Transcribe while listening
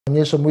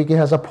Nyesom Wike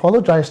has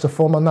apologized to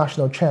former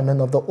national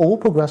chairman of the All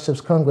Progressives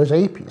Congress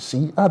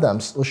APC,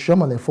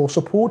 Oshiomhole, for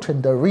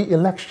supporting the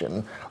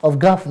re-election of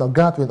Governor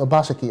Godwin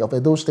Obaseki of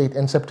Edo State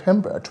in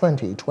September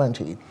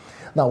 2020.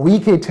 Now,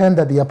 Wike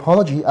tendered the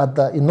apology at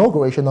the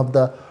inauguration of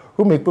the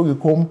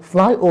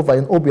flyover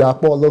in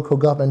Obiakpo local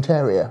government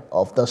area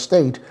of the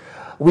state.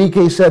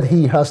 Wike said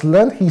he has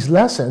learned his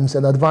lessons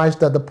and advised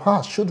that the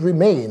past should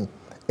remain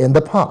in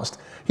the past.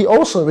 He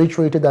also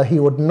reiterated that he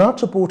would not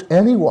support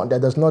anyone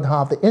that does not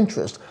have the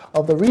interest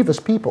of the Rivers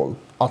people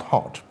at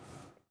heart.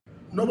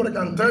 Nobody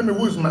can tell me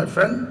who is my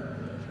friend.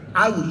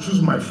 I will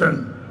choose my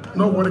friend.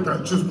 Nobody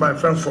can choose my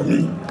friend for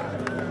me.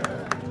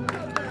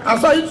 I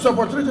saw this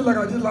opportunity like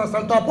I did last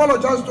time to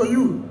apologize to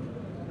you.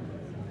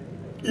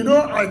 You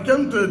know, I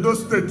came to Edo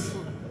State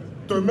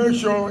to make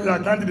sure your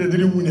candidate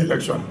didn't win the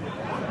election.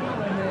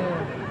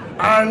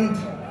 And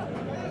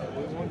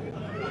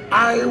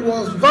I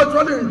was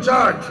virtually in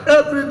charge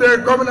every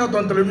day coming out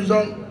on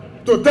television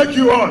to take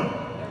you on.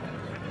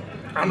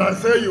 And I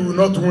say you will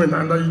not win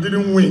and that you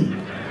didn't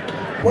win.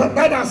 Well,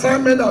 that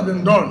assignment has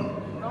been done.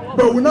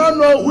 But we now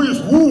know who is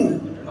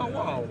who.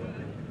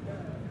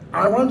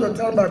 I want to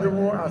tell my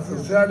people I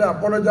sincerely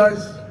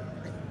apologize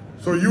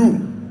to you.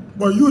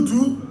 But you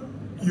too,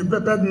 you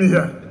prepared me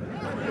here.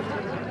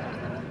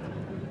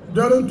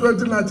 During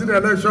 2019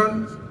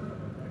 elections,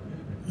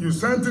 you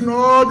sent in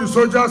all the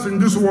soldiers in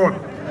this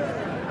world.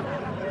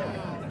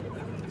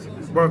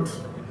 But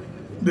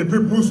the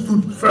people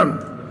stood firm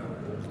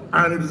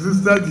and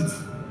resisted it.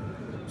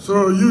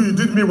 So you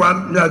did me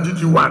one, me I did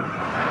you one.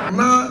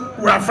 Now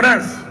we are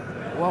friends.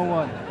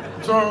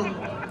 1-1. So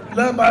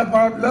let's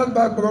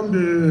back from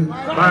the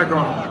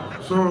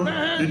bygone. So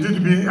he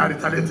did me, I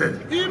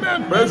retaliated.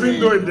 But even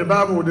though in the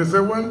Bible they say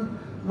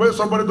when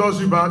somebody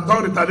does you bad,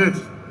 don't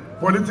retaliate.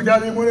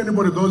 Politically, when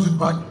anybody does it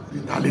back,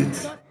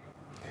 retaliate.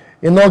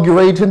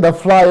 Inaugurating the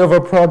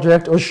flyover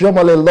project,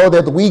 Oshiomhole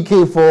lauded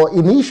Wike for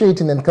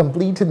initiating and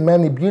completing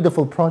many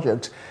beautiful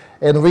projects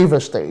in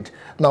River State.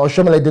 Now,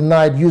 Oshiomhole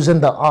denied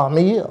using the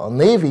Army or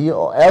Navy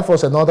or Air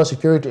Force and other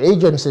security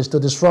agencies to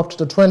disrupt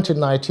the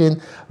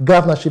 2019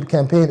 governorship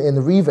campaign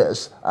in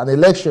Rivers and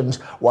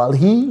elections while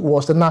he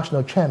was the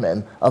national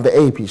chairman of the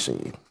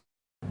APC.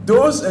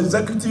 Those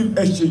executive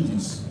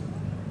exchanges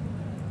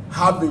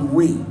have a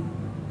way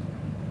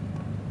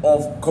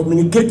of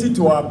communicating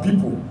to our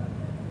people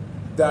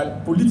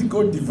that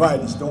political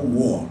divide is not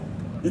war.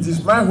 It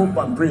is my hope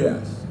and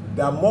prayers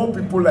that more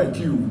people like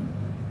you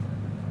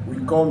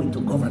will come into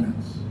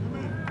governance.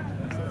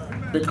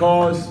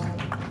 Because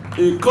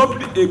a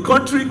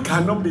country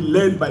cannot be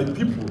led by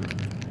people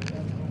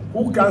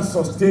who can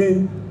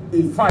sustain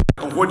a fight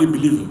on what they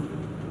believe in.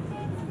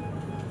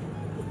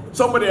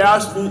 Somebody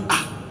asked me,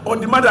 on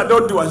the matter I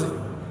don't do, I said,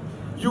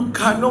 you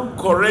cannot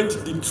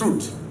correct the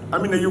truth. I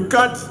mean, you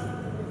can't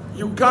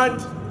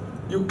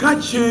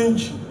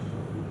change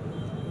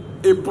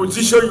a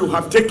position you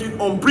have taken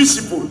on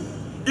principle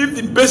if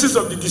the basis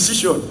of the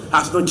decision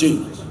has not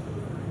changed.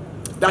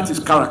 That is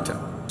character.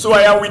 So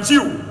I am with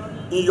you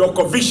in your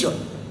conviction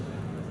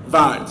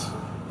that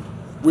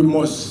we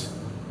must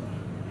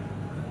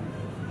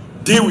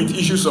deal with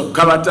issues of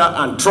character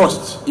and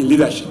trust in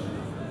leadership.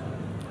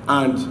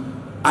 And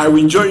I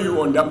will join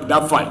you on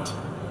that fight.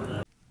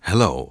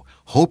 Hello.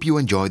 Hope you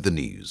enjoyed the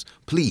news.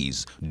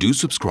 Please do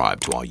subscribe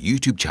to our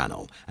YouTube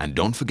channel and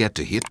don't forget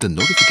to hit the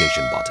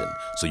notification button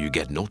so you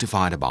get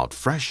notified about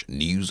fresh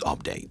news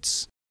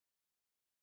updates.